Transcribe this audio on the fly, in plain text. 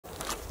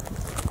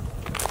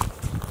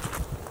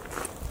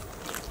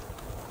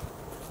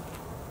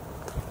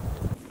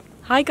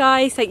Hi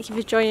guys, thank you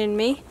for joining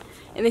me.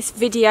 In this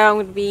video I'm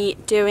going to be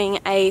doing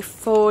a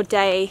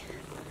four-day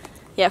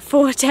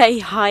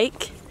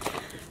hike.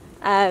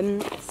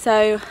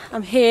 So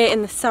I'm here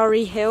in the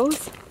Surrey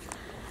hills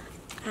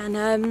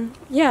and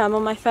yeah, I'm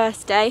on my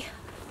first day.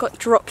 Got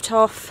dropped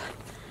off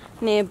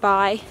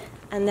nearby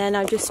and then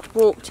I just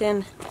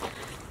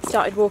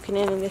started walking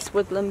in this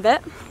woodland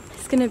bit.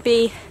 It's going to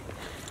be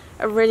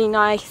a really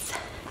nice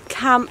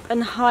camp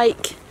and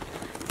hike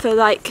for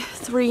like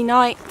 3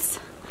 nights.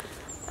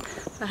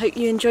 I hope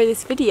you enjoy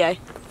this video.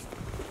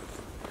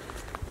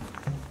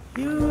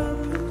 You're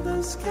up in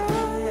the sky,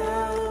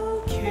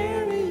 I'll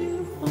carry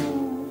you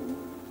home,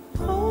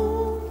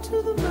 home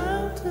to the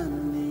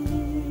mountain.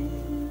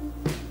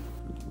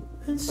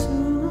 And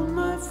soon,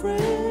 my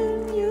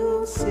friend,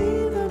 you'll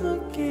see them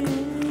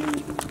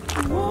again.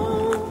 The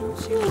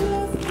ones you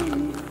left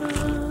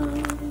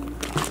behind,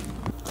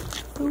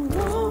 the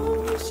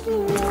ones you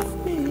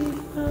left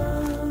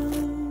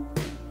behind.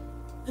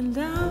 And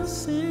I'll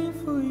sing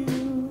for you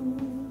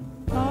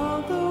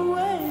all the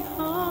way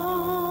home.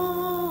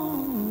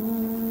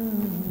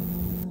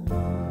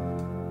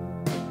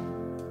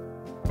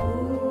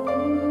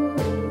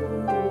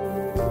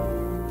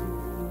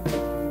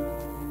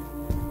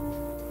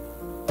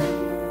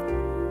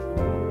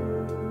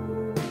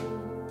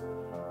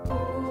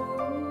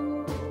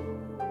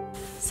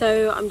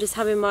 So I'm just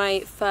having my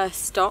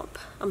first stop.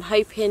 I'm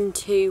hoping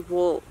to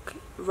walk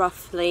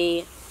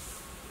roughly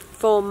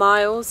 4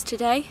 miles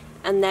today,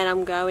 and then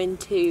I'm going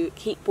to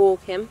keep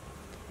walking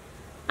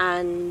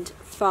and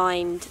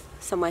find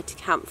somewhere to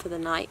camp for the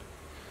night,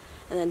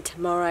 and then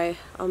tomorrow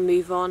I'll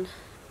move on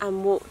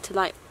and walk to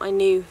like my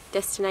new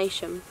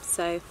destination.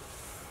 So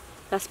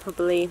that's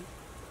probably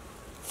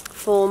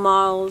 4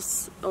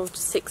 miles or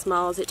 6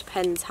 miles, it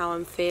depends how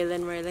I'm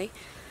feeling really.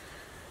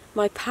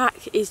 My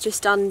pack is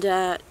just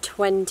under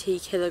 20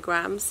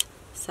 kilograms,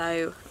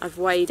 so I've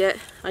weighed it.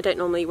 I don't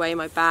normally weigh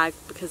my bag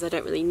because I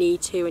don't really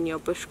need to. When you're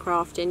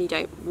bushcrafting, you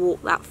don't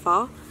walk that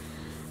far.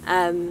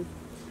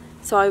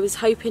 So I was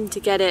hoping to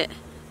get it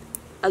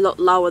a lot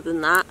lower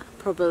than that,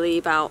 probably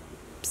about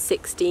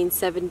 16,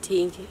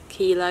 17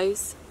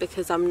 kilos,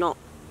 because I'm not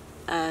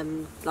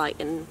I'm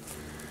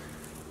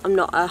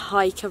not a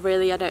hiker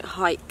really. I don't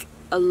hike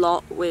a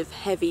lot with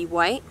heavy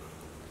weight,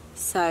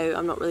 so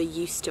I'm not really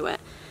used to it.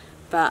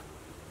 But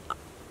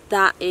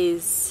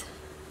it's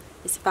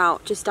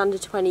about just under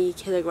 20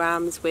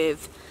 kilograms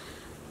with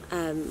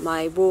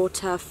my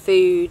water,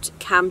 food,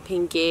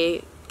 camping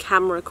gear,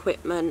 camera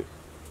equipment,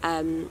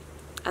 and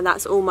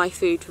that's all my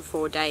food for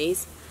 4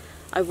 days.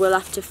 I will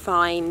have to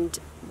find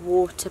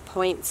water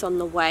points on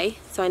the way,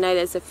 so I know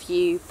there's a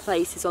few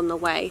places on the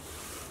way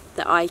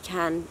that I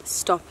can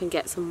stop and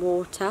get some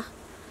water,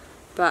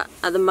 but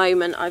at the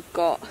moment I've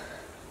got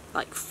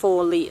like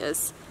 4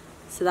 litres,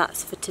 so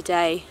that's for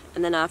today,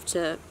 and then I have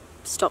to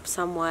stop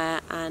somewhere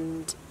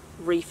and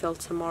refill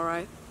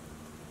tomorrow.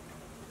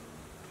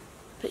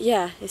 But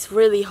yeah, it's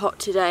really hot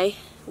today,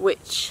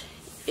 which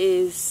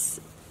is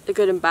a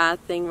good and bad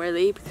thing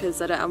really,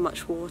 because I don't have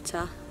much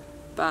water,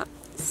 but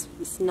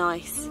it's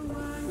nice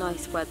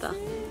weather.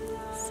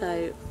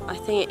 So I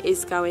think it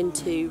is going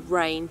to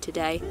rain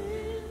today,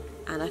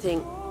 and I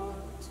think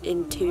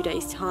in 2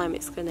 days time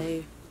it's going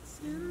to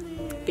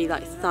be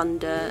like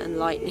thunder and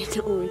lightning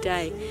all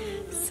day,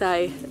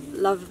 so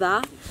love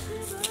that.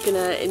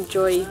 Gonna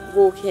enjoy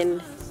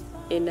walking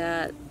in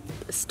a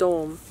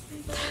storm.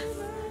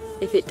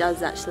 If it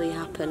does actually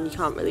happen, you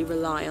can't really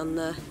rely on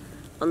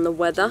the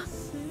weather.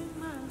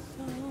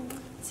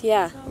 So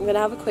yeah, I'm gonna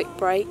have a quick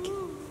break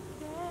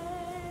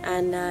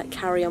and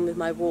carry on with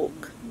my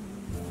walk.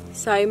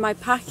 So my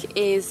pack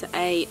is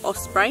a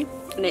Osprey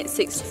and it's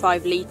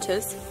 65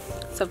 litres,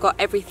 so I've got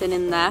everything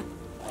in there.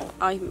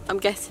 I'm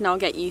guessing I'll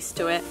get used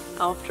to it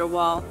after a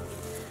while.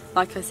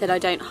 Like I said, I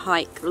don't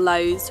hike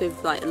loads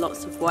with like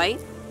lots of weight,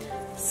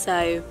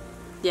 so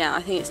yeah,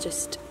 I think it's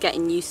just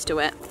getting used to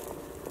it.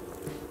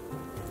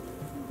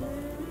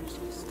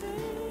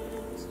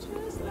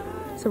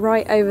 So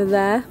right over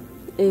there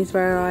is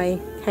where I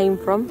came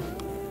from.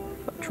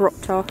 Got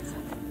dropped off.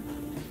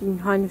 You can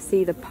kind of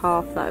see the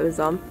path that I was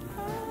on.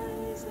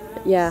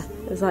 But yeah,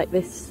 it was like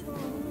this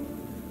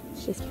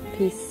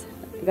piece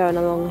going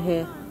along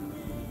here.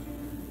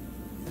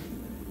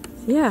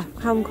 So yeah, I've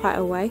come quite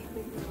a way.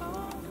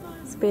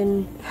 It's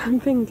been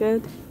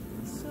good.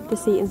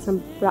 Just eating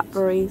some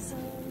blackberries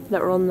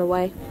that were on the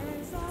way.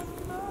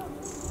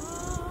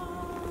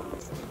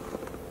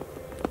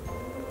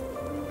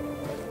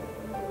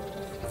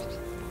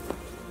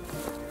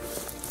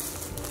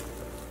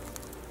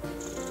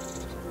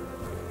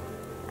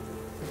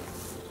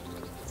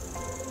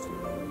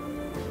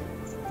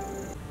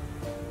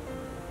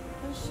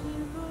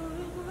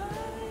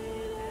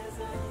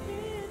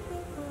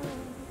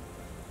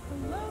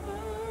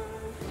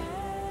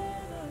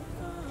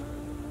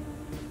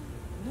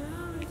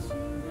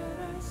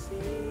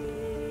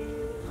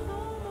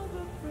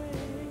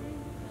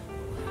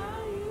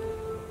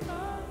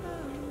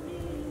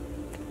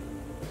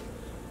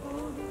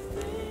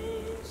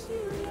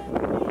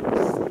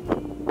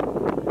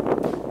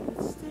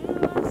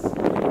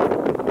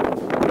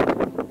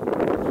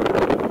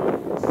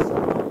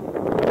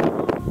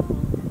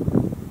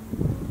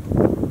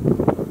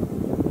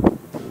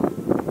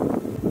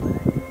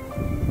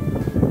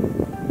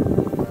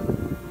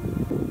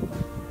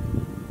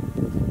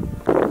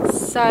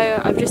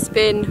 So I've just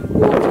been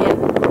walking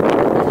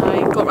and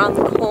I got around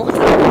the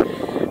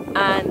corner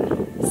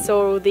and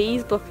saw all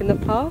these blocking the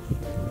path.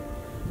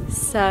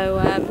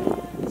 So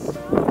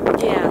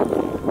yeah,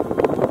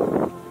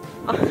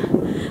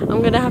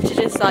 I'm gonna have to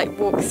just like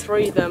walk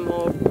through them,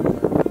 or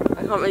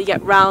I can't really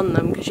get round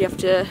them because you have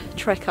to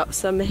trek up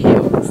some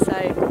hills.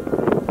 So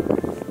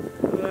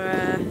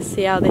we'll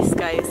see how this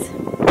goes.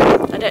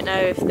 I don't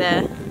know if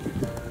they're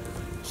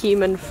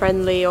human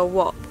friendly or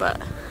what, but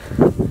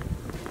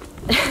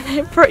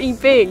they're pretty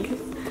big.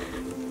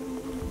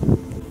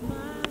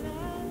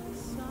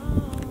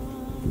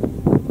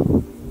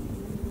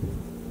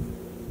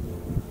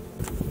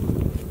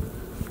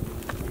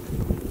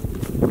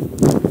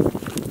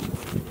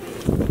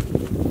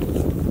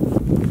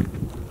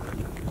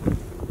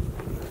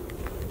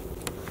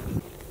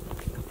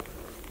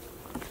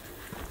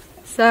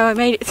 So I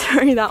made it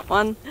through that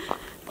one,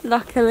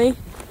 luckily.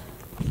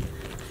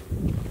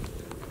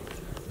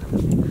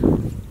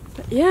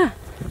 But yeah.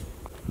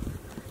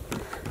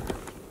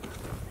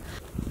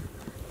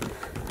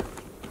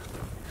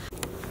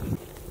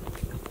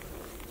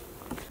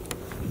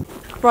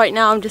 Right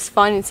now I'm just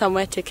finding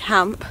somewhere to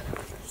camp,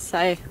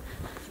 so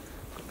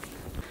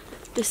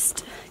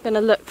just gonna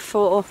look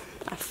for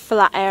a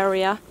flat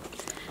area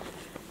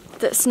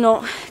that's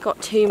not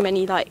got too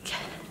many like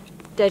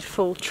dead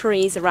fall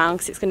trees around,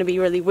 because it's going to be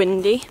really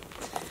windy.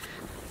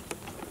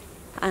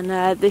 And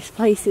this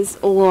place is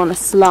all on a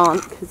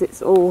slant because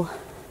it's all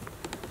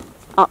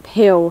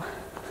uphill.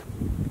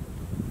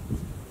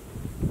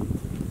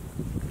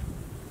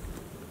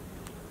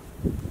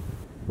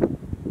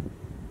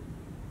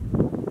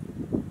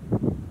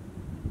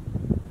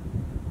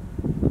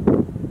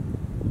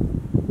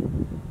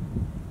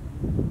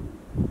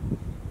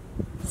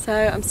 So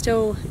I'm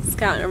still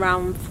scouting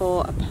around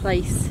for a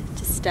place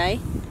to stay.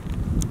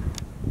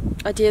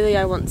 Ideally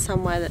I want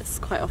somewhere that's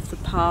quite off the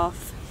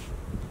path,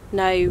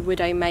 no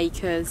widow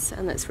makers,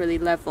 and that's really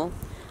level.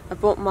 I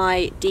brought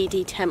my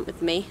DD tent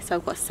with me, so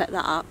I've got to set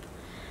that up.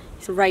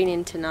 It's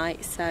raining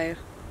tonight, so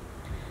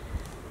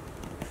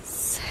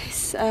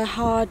it's a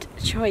hard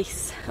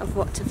choice of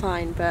what to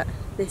find, but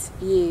this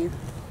view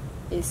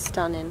is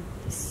stunning.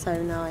 It's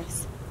so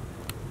nice.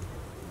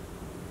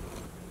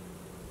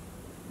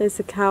 There's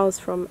the cows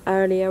from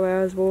earlier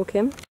where I was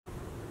walking.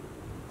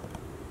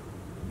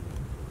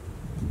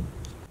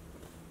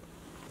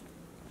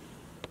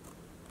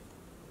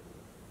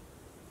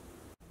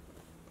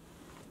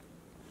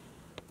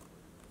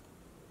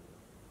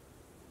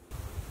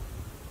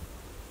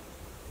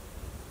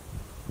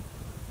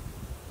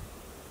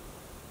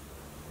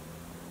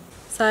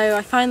 So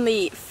I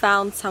finally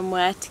found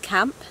somewhere to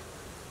camp.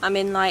 I'm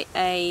in like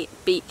a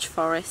beech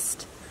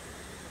forest.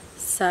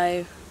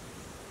 So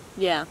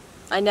yeah,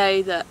 I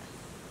know that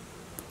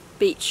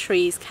beech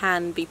trees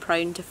can be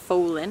prone to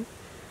falling,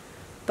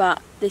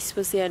 but this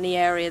was the only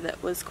area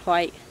that was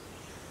quite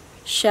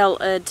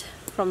sheltered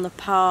from the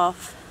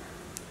path,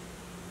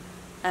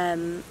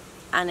 and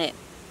it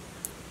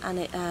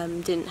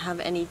didn't have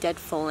any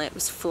deadfall. It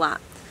was flat,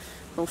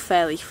 or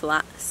fairly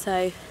flat.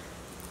 So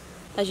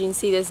as you can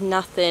see, there's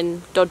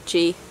nothing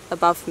dodgy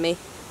above me,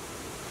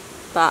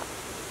 but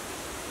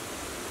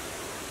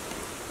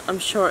I'm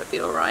sure it'll be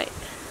alright.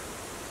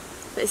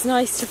 But it's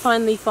nice to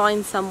finally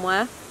find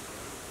somewhere.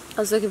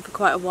 I was looking for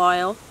quite a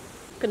while.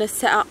 I'm going to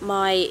set up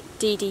my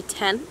DD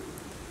tent,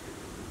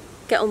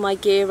 get all my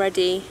gear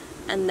ready,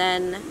 and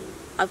then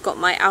I've got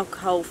my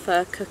alcohol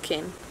for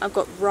cooking. I've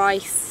got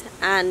rice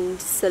and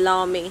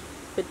salami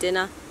for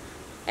dinner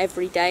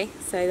every day,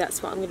 so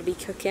that's what I'm going to be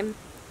cooking.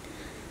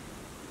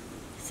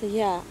 So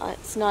yeah,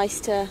 it's nice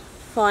to have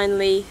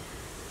finally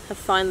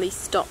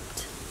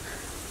stopped.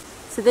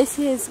 So this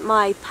is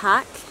my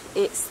pack.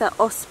 It's the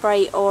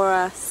Osprey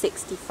Aura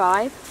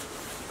 65.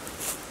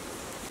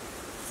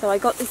 So I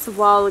got this a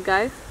while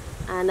ago,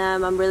 and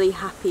I'm really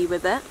happy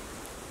with it.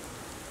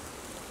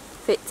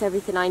 Fits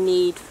everything I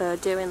need for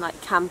doing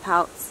like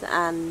campouts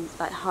and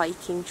like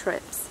hiking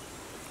trips.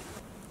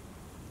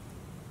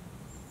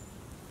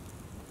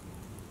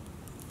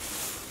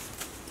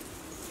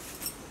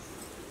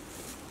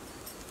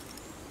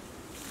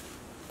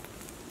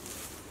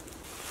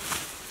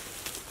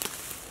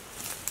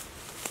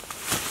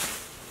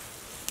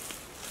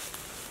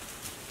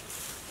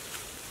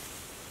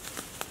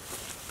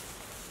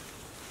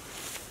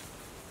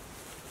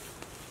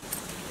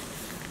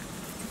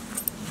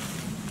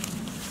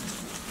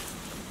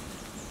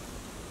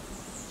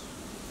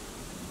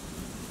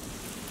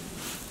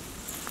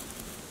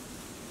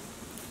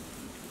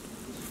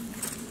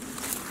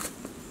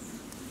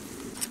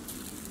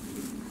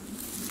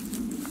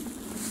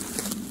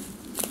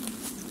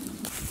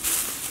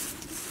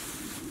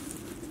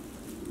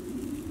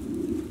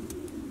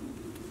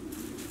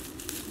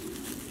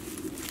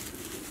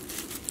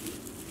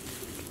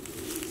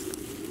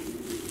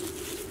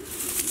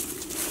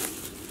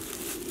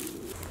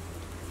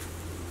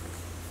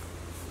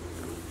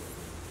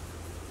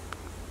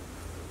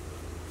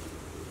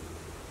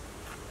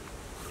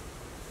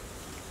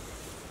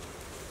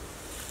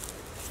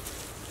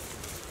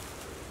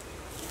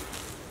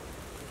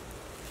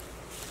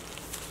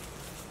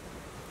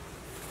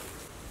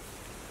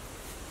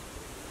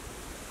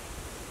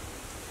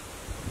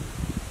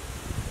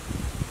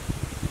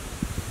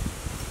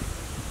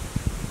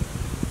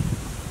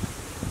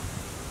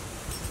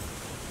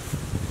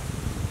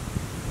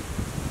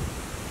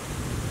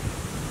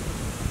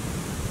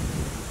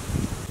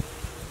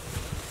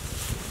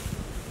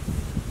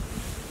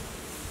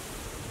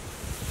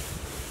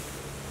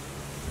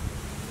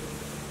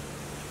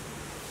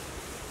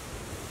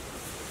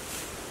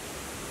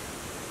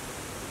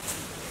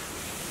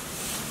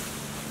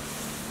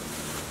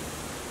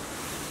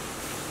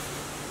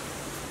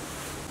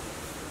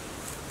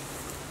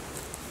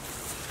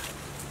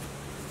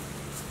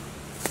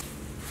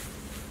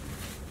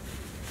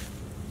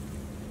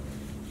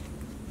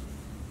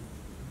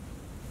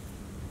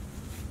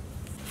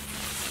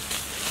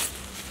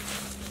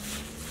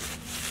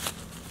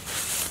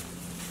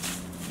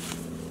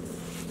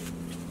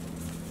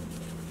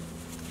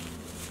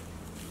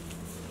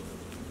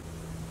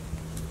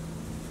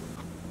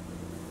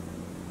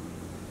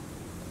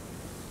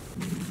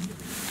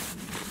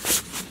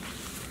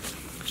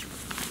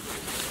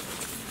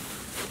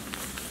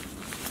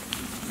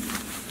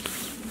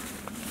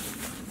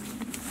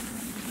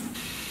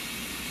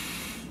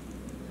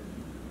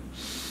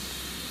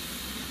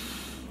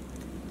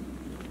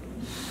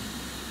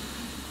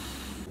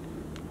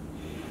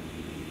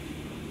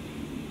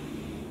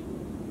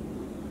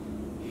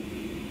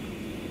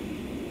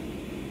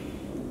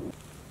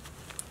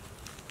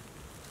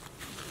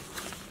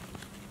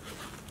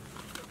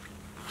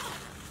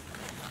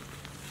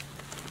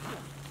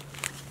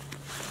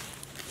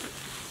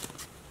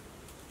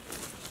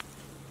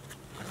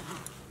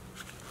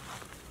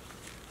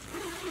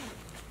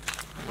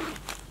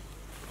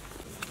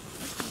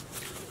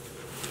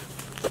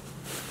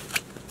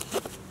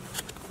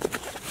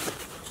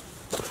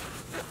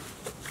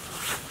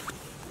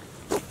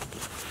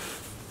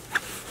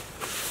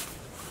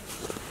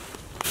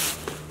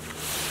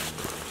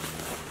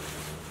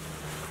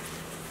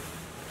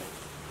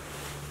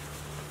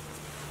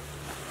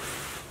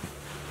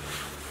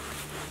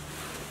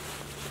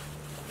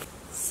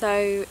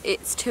 So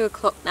it's 2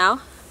 o'clock now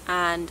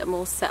and I'm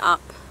all set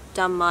up,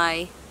 done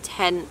my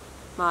tent,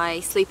 my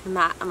sleeping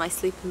mat and my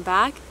sleeping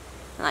bag,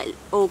 and I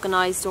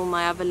organised all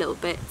my other little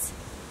bits.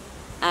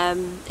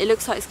 It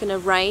looks like it's going to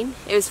rain.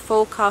 It was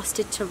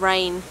forecasted to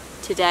rain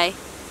today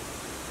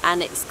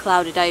and it's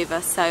clouded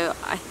over, so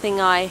I think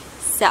I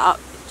set up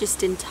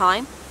just in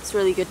time. It's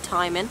really good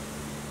timing.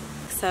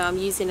 So I'm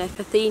using a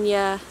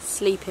Parthenia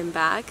sleeping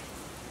bag,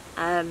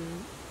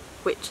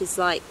 which is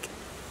like,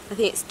 I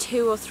think it's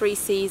 2 or 3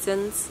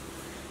 seasons.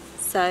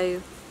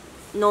 So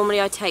normally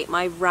I take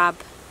my Rab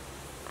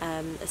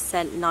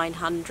Ascent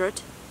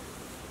 900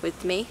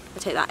 with me. I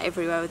take that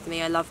everywhere with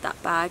me. I love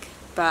that bag,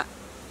 but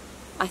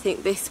I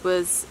think this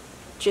was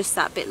just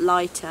that bit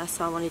lighter,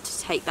 so I wanted to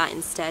take that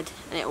instead,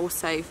 and it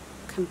also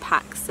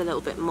compacts a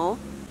little bit more.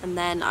 And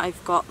then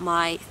I've got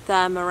my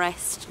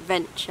Thermarest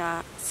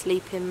Venture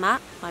sleeping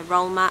mat, my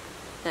roll mat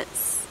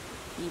that's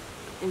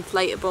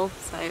inflatable,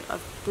 so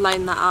I've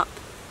blown that up.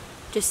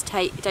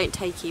 Don't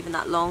take even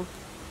that long,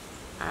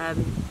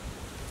 and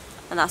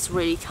that's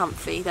really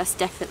comfy. That's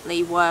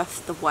definitely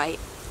worth the wait.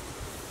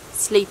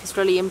 Sleep is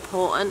really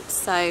important,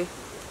 so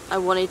I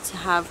wanted to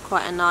have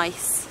quite a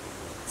nice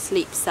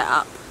sleep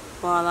setup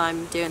while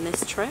I'm doing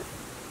this trip.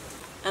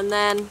 And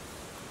then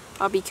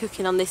I'll be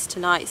cooking on this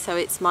tonight, so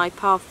it's my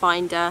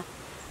Pathfinder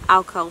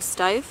alcohol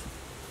stove,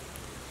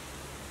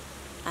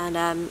 and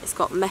it's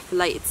got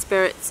methylated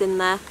spirits in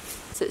there,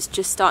 so it's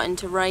just starting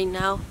to rain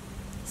now,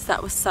 so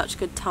that was such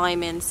good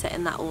timing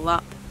setting that all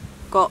up.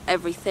 Got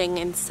everything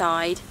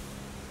inside,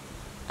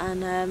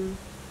 and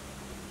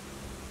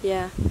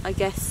yeah, I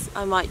guess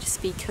I might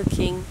just be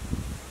cooking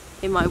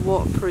in my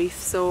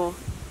waterproofs or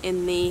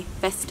in the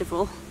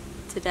festival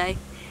today.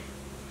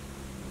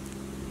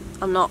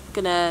 I'm not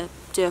gonna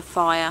do a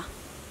fire,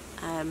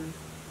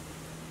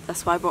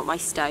 that's why I brought my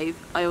stove.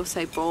 I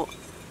also bought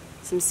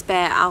some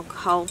spare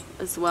alcohol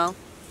as well.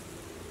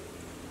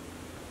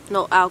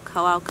 Not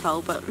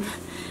alcohol, but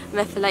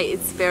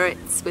methylated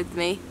spirits with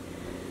me.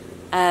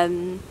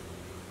 So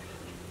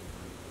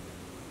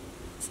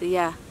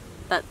yeah,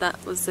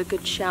 that was a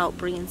good shout,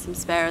 bringing some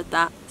spare of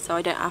that, so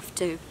I don't have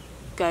to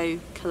go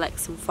collect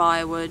some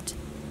firewood,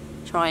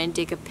 try and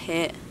dig a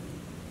pit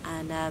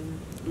and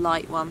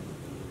light one.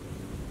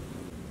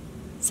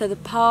 So the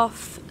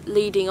path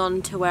leading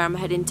on to where I'm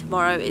heading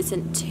tomorrow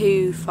isn't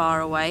too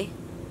far away.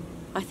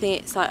 I think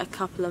it's like a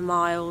couple of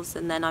miles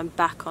and then I'm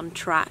back on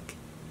track.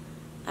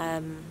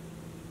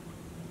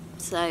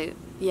 So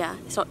yeah,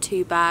 it's not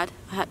too bad.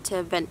 I had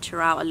to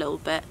venture out a little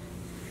bit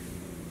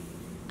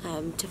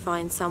to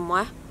find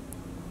somewhere.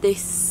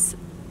 This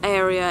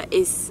area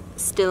is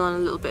still on a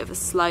little bit of a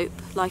slope.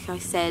 Like I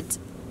said,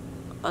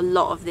 a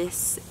lot of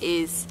this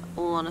is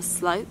all on a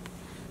slope,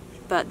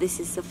 but this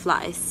is the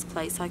flattest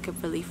place I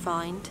could really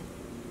find,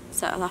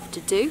 so I'll have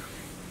to do.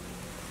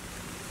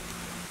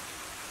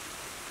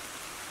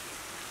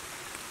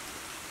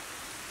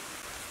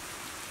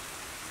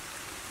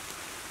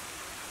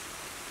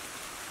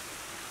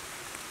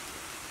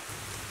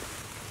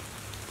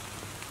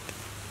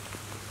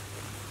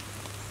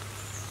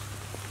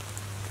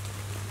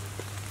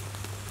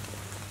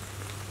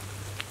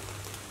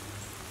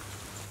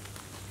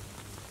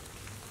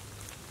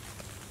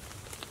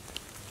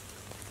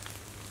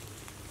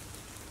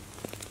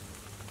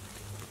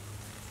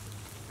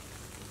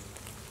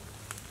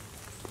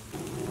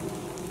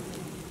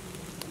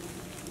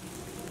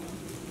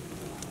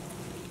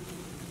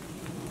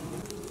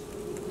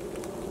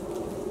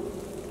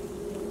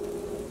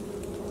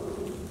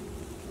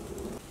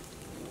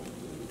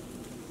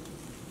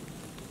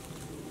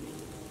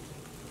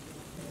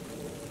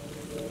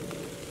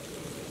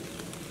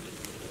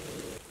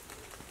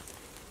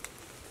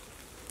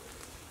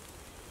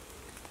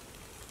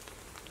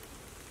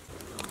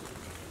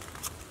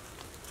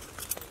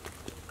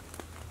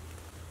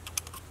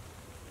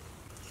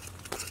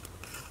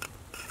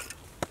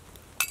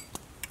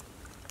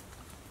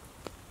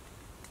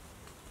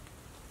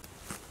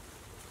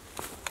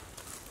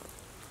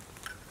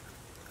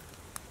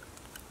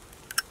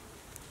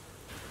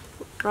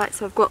 Right,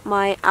 so I've got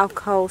my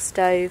alcohol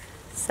stove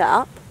set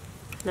up.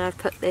 Now I've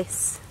put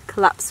this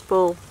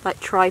collapsible like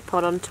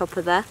tripod on top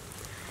of there,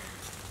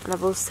 and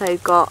I've also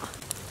got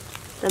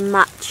the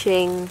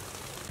matching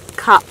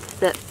cup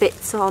that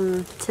fits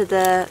on to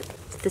the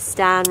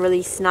stand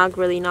really snug,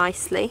 really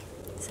nicely.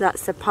 So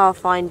that's the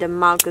Pathfinder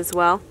mug as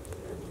well,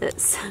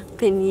 that's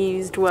been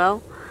used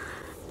well.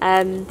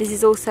 This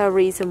is also a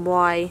reason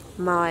why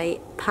my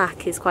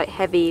pack is quite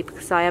heavy,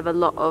 because I have a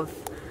lot of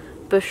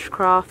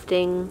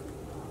bushcrafting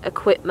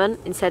equipment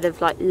instead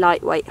of like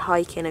lightweight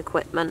hiking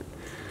equipment.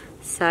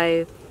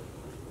 So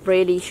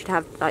really you should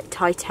have like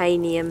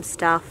titanium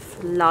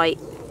stuff, light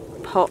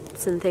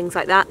pots and things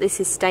like that. This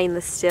is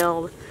stainless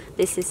steel,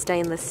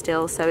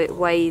 so it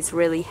weighs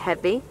really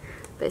heavy,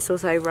 but it's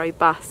also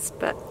robust.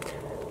 But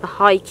for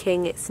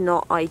hiking it's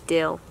not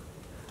ideal.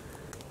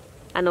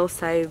 And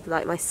also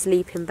like my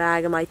sleeping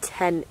bag and my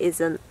tent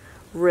isn't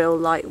real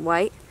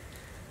lightweight.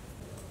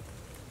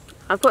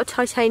 I've got a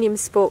titanium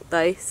sport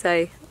though,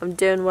 so I'm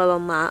doing well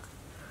on that.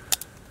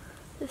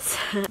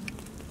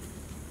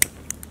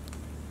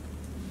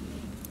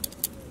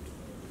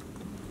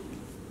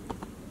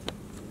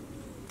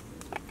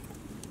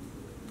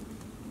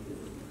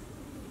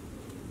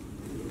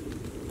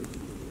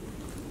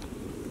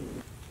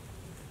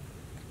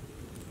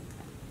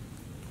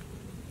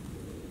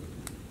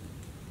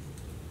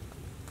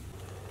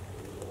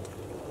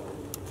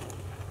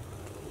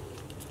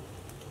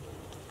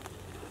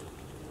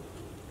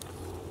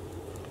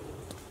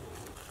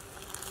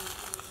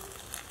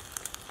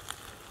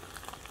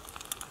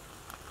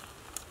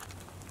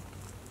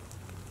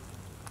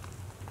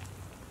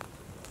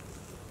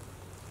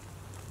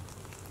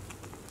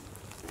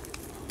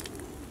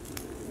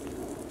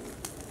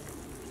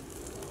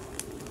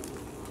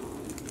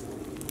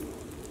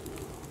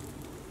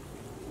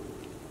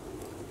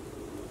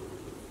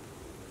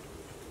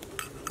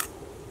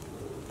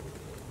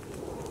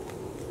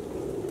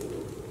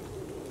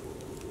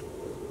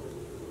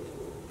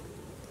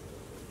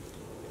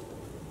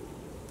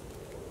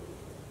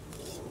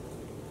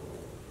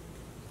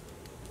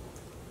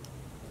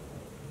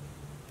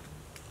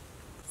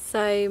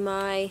 So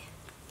my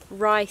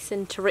rice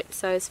and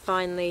chorizo is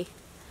finally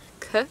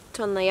cooked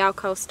on the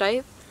alcohol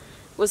stove.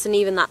 It wasn't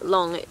even that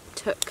long, it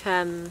took,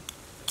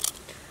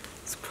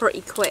 it's pretty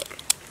quick,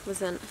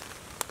 wasn't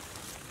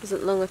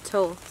long at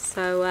all.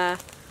 So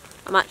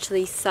I'm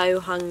actually so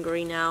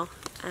hungry now,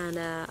 and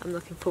I'm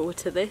looking forward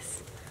to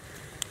this.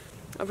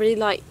 I really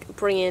like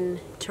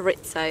bringing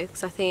chorizo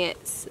because I think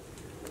it's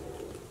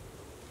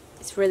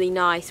really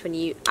nice when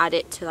you add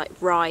it to like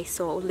rice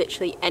or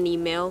literally any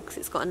meal, because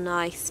it's got a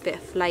nice bit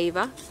of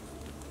flavour,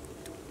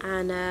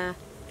 and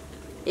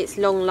it's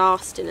long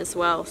lasting as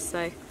well,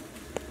 so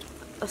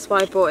that's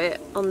why I bought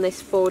it on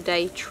this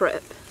 4-day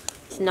trip.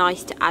 It's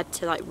nice to add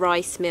to like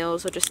rice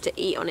meals or just to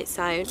eat on its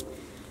own.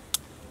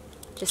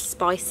 Just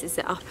spices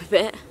it up a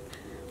bit.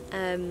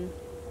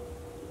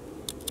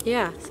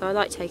 Yeah, so I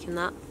like taking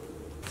that.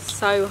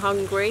 So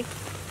hungry.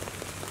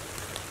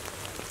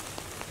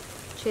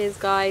 Cheers,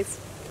 guys.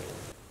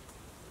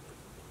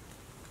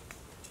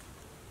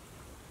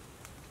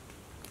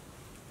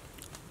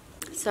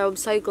 So I'm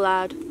so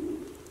glad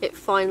it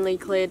finally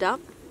cleared up.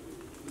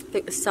 I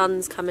think the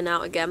sun's coming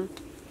out again.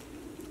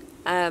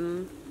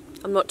 I'm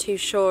not too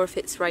sure if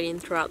it's raining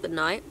throughout the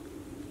night.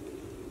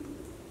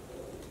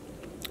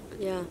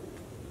 Yeah.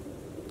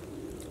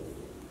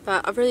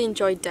 But I've really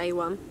enjoyed day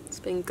one.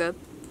 It's been good.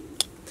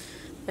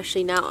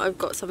 Especially now I've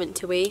got something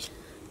to eat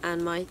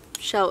and my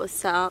shelter's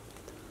set up.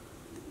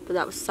 But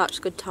that was such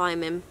good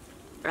timing.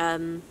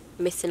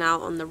 Missing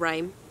out on the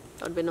rain.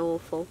 That would have been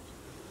awful.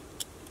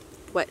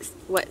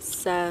 Wet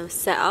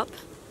set up,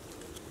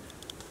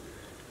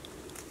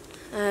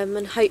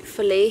 and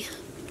hopefully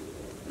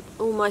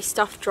all my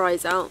stuff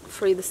dries out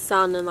through the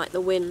sun and like the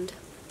wind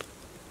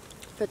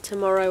for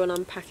tomorrow when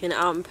I'm packing it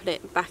out and putting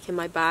it back in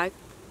my bag.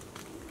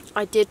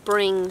 I did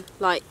bring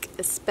like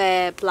a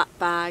spare black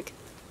bag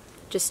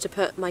just to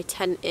put my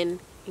tent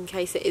in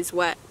case it is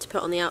wet, to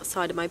put on the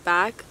outside of my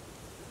bag,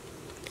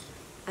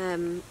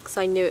 because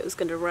I knew it was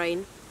going to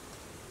rain.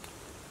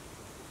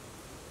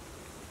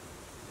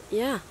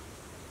 Yeah.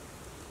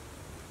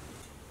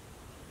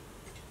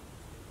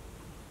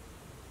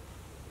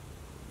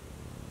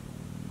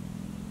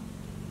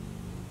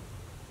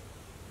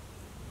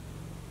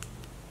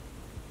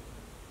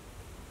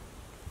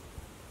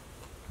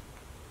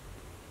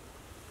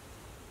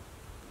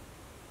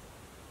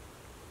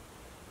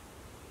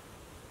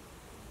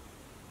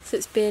 So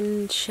it's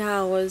been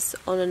showers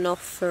on and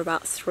off for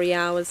about 3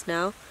 hours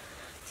now.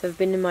 So I've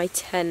been in my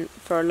tent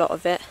for a lot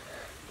of it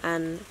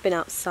and been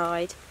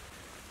outside.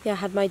 Yeah, I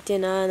had my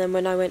dinner, and then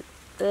when I went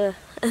and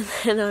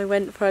then I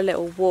went for a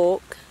little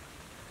walk.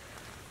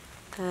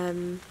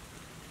 Then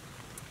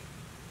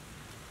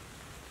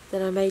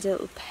I made a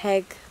little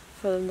peg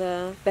for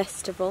the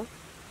festival.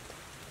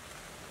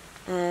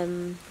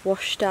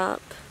 Washed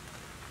up,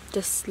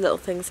 just little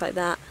things like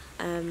that.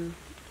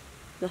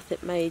 Nothing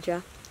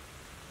major.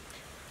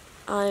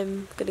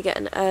 I'm going to get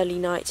an early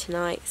night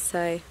tonight,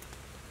 so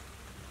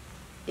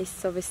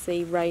it's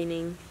obviously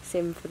raining, it's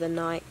in for the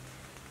night,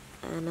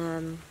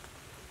 and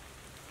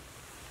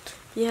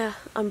yeah,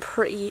 I'm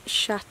pretty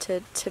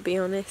shattered, to be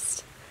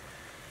honest.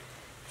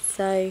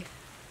 So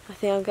I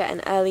think I'll get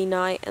an early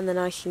night, and then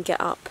I can get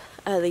up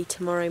early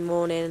tomorrow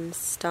morning and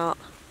start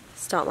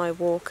my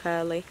walk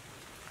early.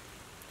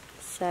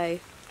 So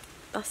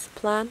that's the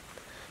plan.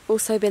 I've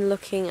also been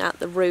looking at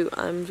the route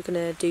I'm going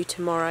to do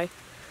tomorrow.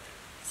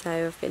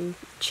 So I've been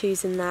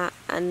choosing that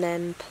and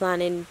then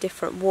planning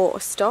different water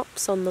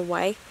stops on the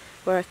way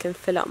where I can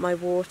fill up my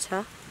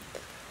water.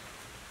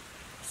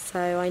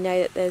 So I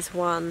know that there's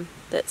one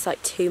that's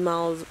like 2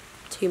 miles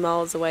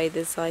away.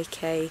 There's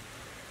like a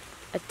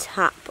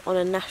tap on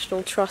a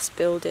National Trust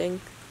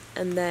building,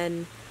 and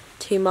then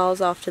 2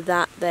 miles after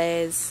that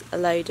there's a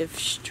load of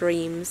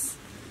streams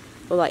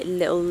or like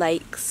little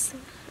lakes.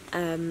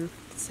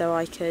 So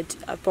I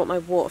brought my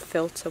water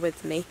filter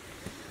with me,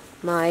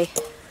 my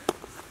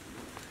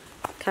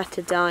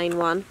Catadine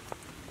one.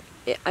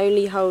 It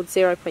only holds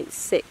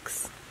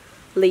 0.6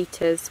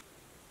 litres.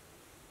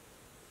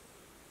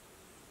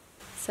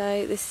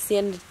 So this is the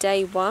end of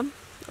day one.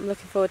 I'm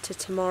looking forward to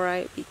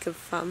tomorrow. It'll be good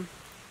fun.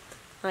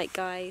 Right,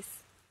 guys.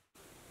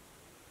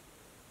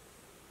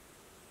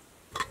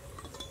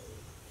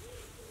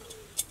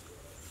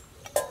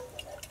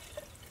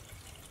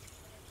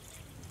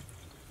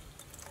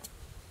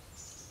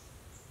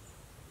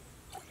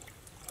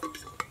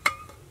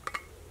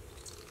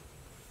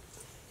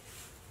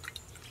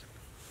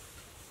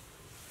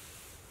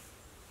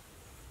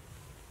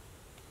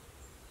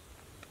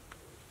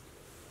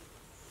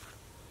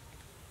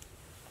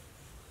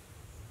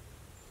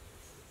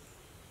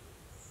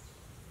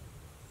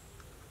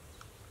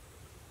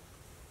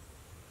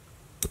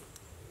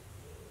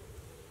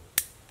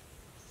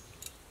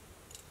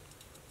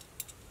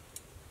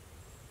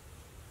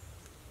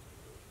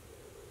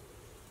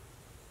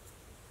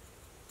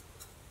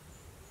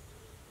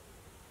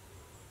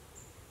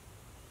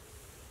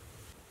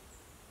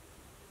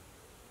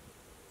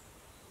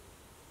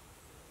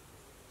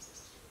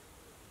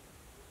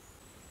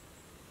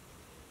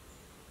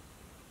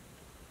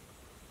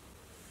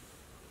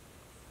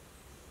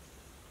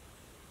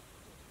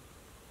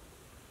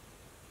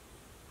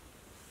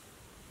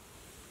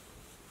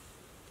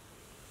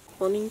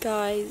 Morning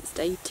guys, it's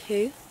day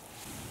 2.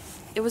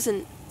 It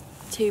wasn't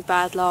too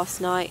bad last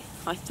night.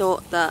 I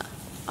thought that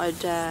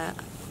I'd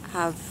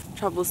have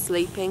trouble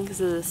sleeping because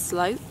of the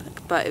slope,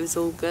 but it was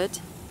all good.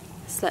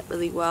 I slept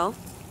really well.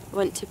 I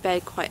went to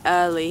bed quite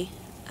early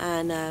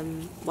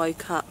and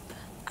woke up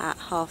at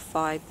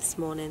 5:30 this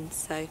morning,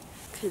 so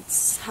could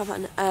have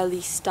an early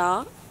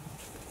start.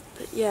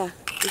 But yeah,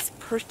 it's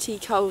pretty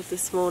cold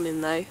this morning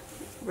though,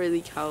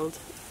 really cold.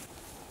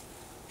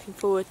 Looking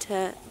forward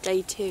to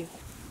day 2.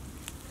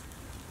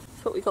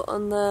 That's what we got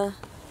on the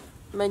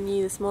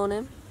menu this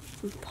morning.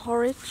 Some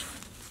porridge.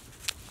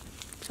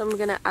 So I'm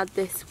going to add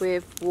this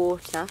with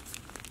water.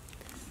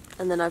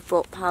 And then I've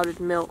brought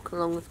powdered milk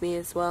along with me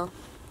as well.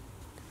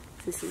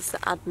 This is the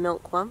add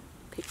milk one.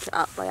 Picked it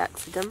up by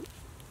accident.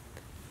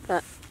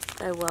 But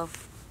oh well,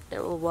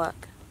 it will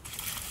work.